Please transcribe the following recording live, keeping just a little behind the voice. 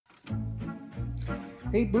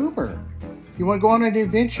Hey, Boomer, you want to go on an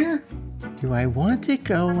adventure? Do I want to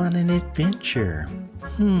go on an adventure?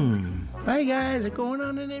 Bye, guys. I'm going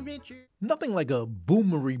on an adventure. Nothing like a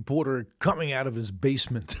boomer reporter coming out of his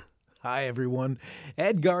basement. Hi, everyone.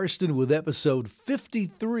 Ed Garston with episode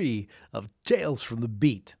 53 of Tales from the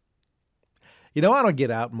Beat. You know, I don't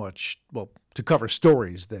get out much, to cover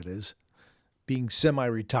stories, that is. Being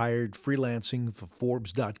semi-retired, freelancing for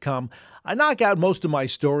Forbes.com, I knock out most of my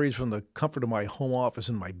stories from the comfort of my home office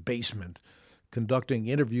in my basement, conducting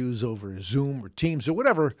interviews over Zoom or Teams or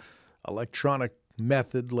whatever electronic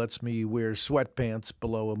method lets me wear sweatpants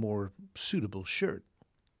below a more suitable shirt.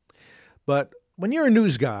 But when you're a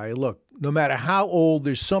news guy, look, no matter how old,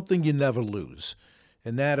 there's something you never lose.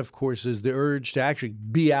 And that, of course, is the urge to actually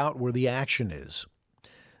be out where the action is.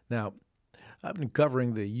 Now, I've been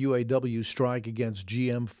covering the UAW strike against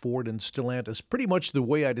GM, Ford, and Stellantis pretty much the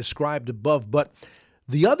way I described above. But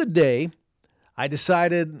the other day, I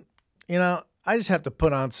decided, I just have to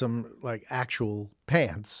put on some actual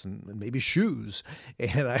pants and maybe shoes.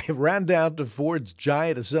 And I ran down to Ford's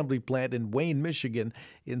giant assembly plant in Wayne, Michigan,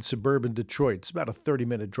 in suburban Detroit. It's about a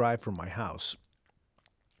 30-minute drive from my house.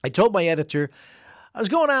 I told my editor I was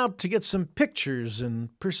going out to get some pictures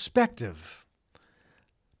and perspective.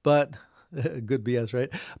 But good BS, right?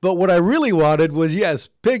 But what I really wanted was, yes,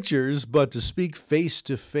 pictures, but to speak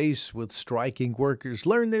face-to-face with striking workers,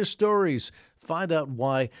 learn their stories, find out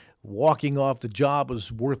why walking off the job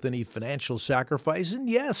was worth any financial sacrifice, and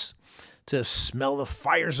yes, to smell the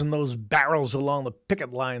fires in those barrels along the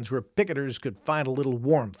picket lines where picketers could find a little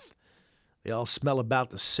warmth. They all smell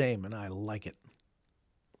about the same, and I like it.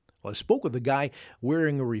 Well, I spoke with a guy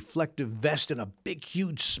wearing a reflective vest and a big,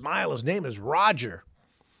 huge smile. His name is Roger.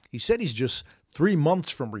 He said he's just 3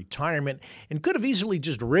 months from retirement and could have easily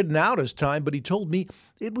just ridden out his time, but he told me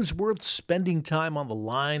it was worth spending time on the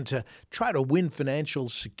line to try to win financial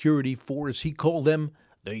security for, as he called them,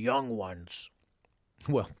 the young ones.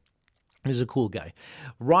 Well, he's a cool guy.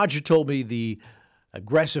 Roger told me the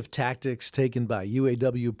aggressive tactics taken by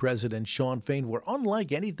UAW President Shawn Fain were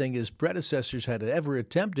unlike anything his predecessors had ever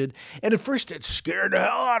attempted, and at first it scared the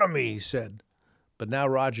hell out of me, he said. But now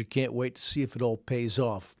Roger can't wait to see if it all pays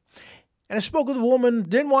off. And I spoke with a woman,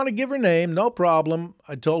 didn't want to give her name, no problem.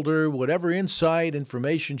 I told her whatever insight,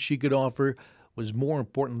 information she could offer was more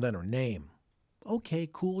important than her name. Okay,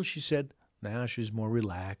 cool, she said. Now she's more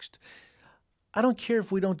relaxed. I don't care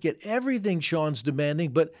if we don't get everything Shawn's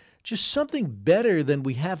demanding, but just something better than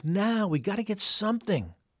we have now. We got to get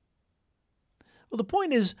something. Well, the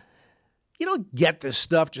point is, you don't get this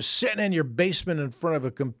stuff just sitting in your basement in front of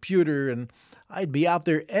a computer, and I'd be out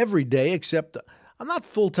there every day, except I'm not a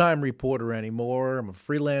full-time reporter anymore. I'm a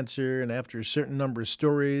freelancer, and after a certain number of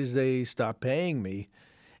stories, they stop paying me.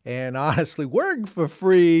 And honestly, working for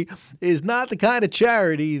free is not the kind of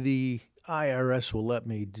charity the IRS will let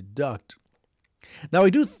me deduct. Now,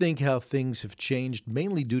 I do think how things have changed,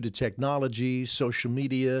 mainly due to technology, social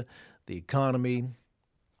media, the economy.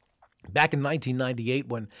 Back in 1998,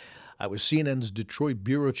 when I was CNN's Detroit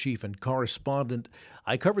bureau chief and correspondent,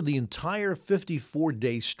 I covered the entire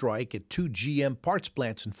 54-day strike at 2 GM parts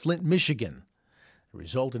plants in Flint, Michigan. It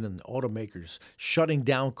resulted in the automakers shutting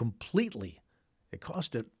down completely. It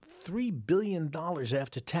costed $3 billion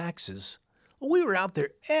after taxes. Well, we were out there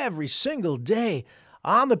every single day,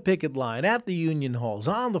 on the picket line, at the union halls,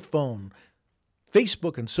 on the phone.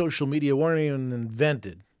 Facebook and social media weren't even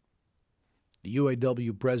invented. The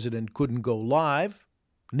UAW president couldn't go live.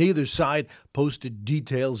 Neither side posted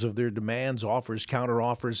details of their demands, offers,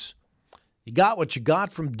 counteroffers. You got what you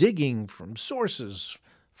got from digging, from sources,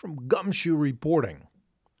 from gumshoe reporting.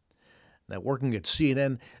 Now, working at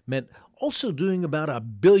CNN meant also doing about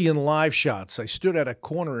 1 billion live shots. I stood at a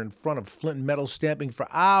corner in front of Flint Metal stamping for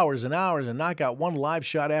hours and hours and knock out one live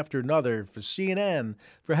shot after another for CNN,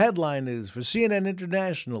 for Headline News, for CNN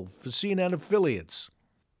International, for CNN affiliates.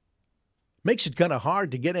 Makes it kind of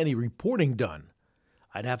hard to get any reporting done.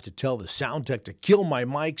 I'd have to tell the sound tech to kill my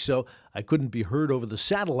mic so I couldn't be heard over the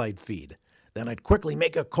satellite feed. Then I'd quickly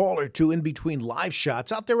make a call or two in between live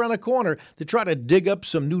shots out there on a corner to try to dig up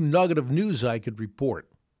some new nugget of news I could report.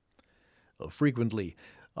 Frequently,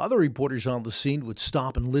 other reporters on the scene would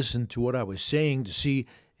stop and listen to what I was saying to see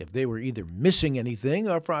if they were either missing anything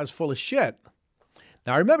or if I was full of shit.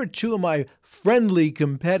 Now, I remember 2 of my friendly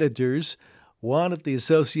competitors, one at the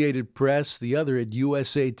Associated Press, the other at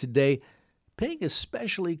USA Today, paying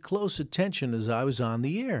especially close attention as I was on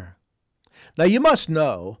the air. Now, you must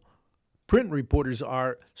know, print reporters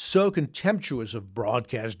are so contemptuous of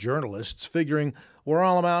broadcast journalists, figuring we're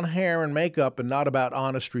all about hair and makeup and not about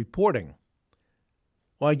honest reporting.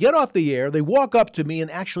 Well, I get off the air, they walk up to me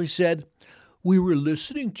and actually said, "We were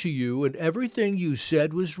listening to you and everything you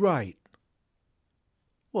said was right."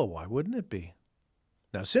 Well, why wouldn't it be?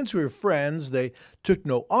 Now, since we were friends, they took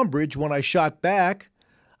no umbrage when I shot back.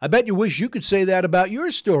 I bet you wish you could say that about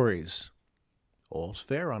your stories. All's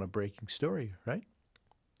fair on a breaking story, right?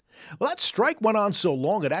 Well, that strike went on so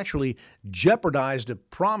long it actually jeopardized a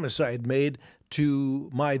promise I had made to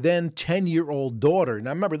my then 10-year-old daughter.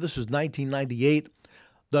 Now, remember, this was 1998.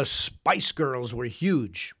 The Spice Girls were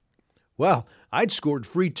huge. Well, I'd scored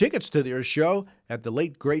free tickets to their show at the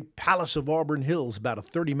late great Palace of Auburn Hills, about a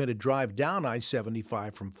 30-minute drive down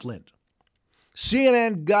I-75 from Flint.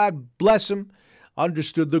 CNN, God bless them,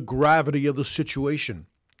 understood the gravity of the situation.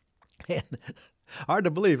 And hard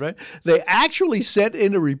to believe, right? They actually sent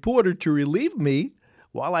in a reporter to relieve me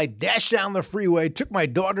while I dashed down the freeway, took my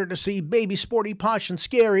daughter to see Baby Sporty Posh and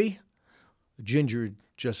Scary. Ginger had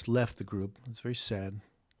just left the group. It's very sad.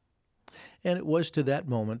 And it was to that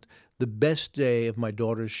moment the best day of my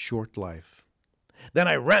daughter's short life. Then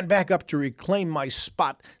I ran back up to reclaim my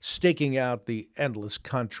spot, staking out the endless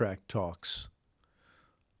contract talks.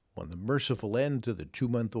 When the merciful end to the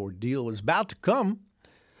 2-month ordeal was about to come,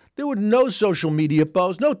 there were no social media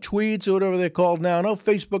posts, no tweets or whatever they're called now, no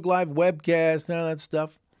Facebook Live webcasts, none of that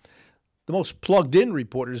stuff. The most plugged-in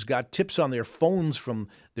reporters got tips on their phones from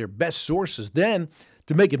their best sources. Then,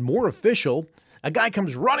 to make it more official, a guy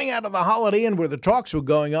comes running out of the Holiday Inn where the talks were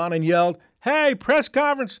going on and yelled, "Hey, press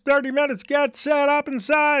conference, 30 minutes, get set up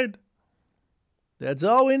inside." That's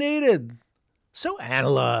all we needed. So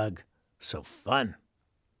analog, so fun.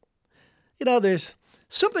 You know, there's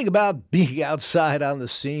something about being outside on the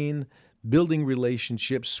scene, building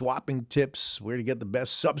relationships, swapping tips, where to get the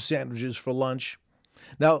best sub sandwiches for lunch.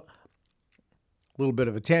 Now, a little bit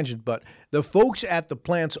of a tangent, but the folks at the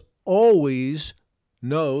plants always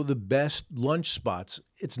know the best lunch spots.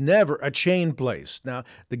 It's never a chain place. Now,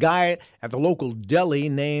 the guy at the local deli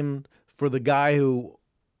named for the guy who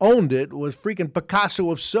owned it was freaking Picasso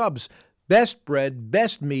of subs. Best bread,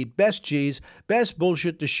 best meat, best cheese, best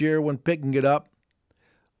bullshit to share when picking it up.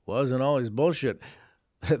 Wasn't always bullshit.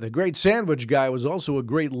 The great sandwich guy was also a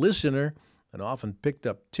great listener and often picked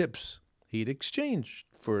up tips he'd exchanged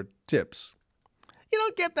for tips. You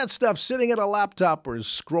don't get that stuff sitting at a laptop or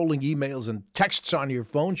scrolling emails and texts on your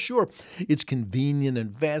phone. Sure, it's convenient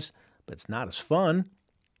and fast, but it's not as fun.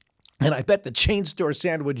 And I bet the chain store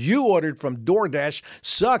sandwich you ordered from DoorDash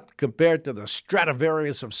sucked compared to the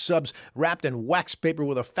Stradivarius of subs wrapped in wax paper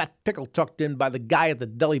with a fat pickle tucked in by the guy at the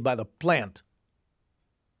deli by the plant.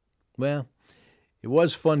 Well, it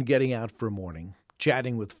was fun getting out for a morning,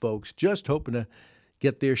 chatting with folks, just hoping to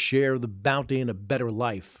get their share of the bounty and a better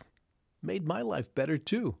life. Made my life better,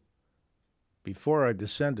 too, before I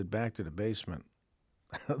descended back to the basement.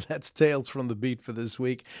 That's Tales from the Beat for this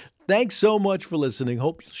week. Thanks so much for listening.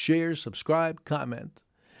 Hope you'll share, subscribe, comment.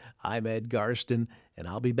 I'm Ed Garston, and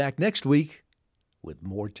I'll be back next week with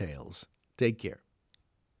more tales. Take care.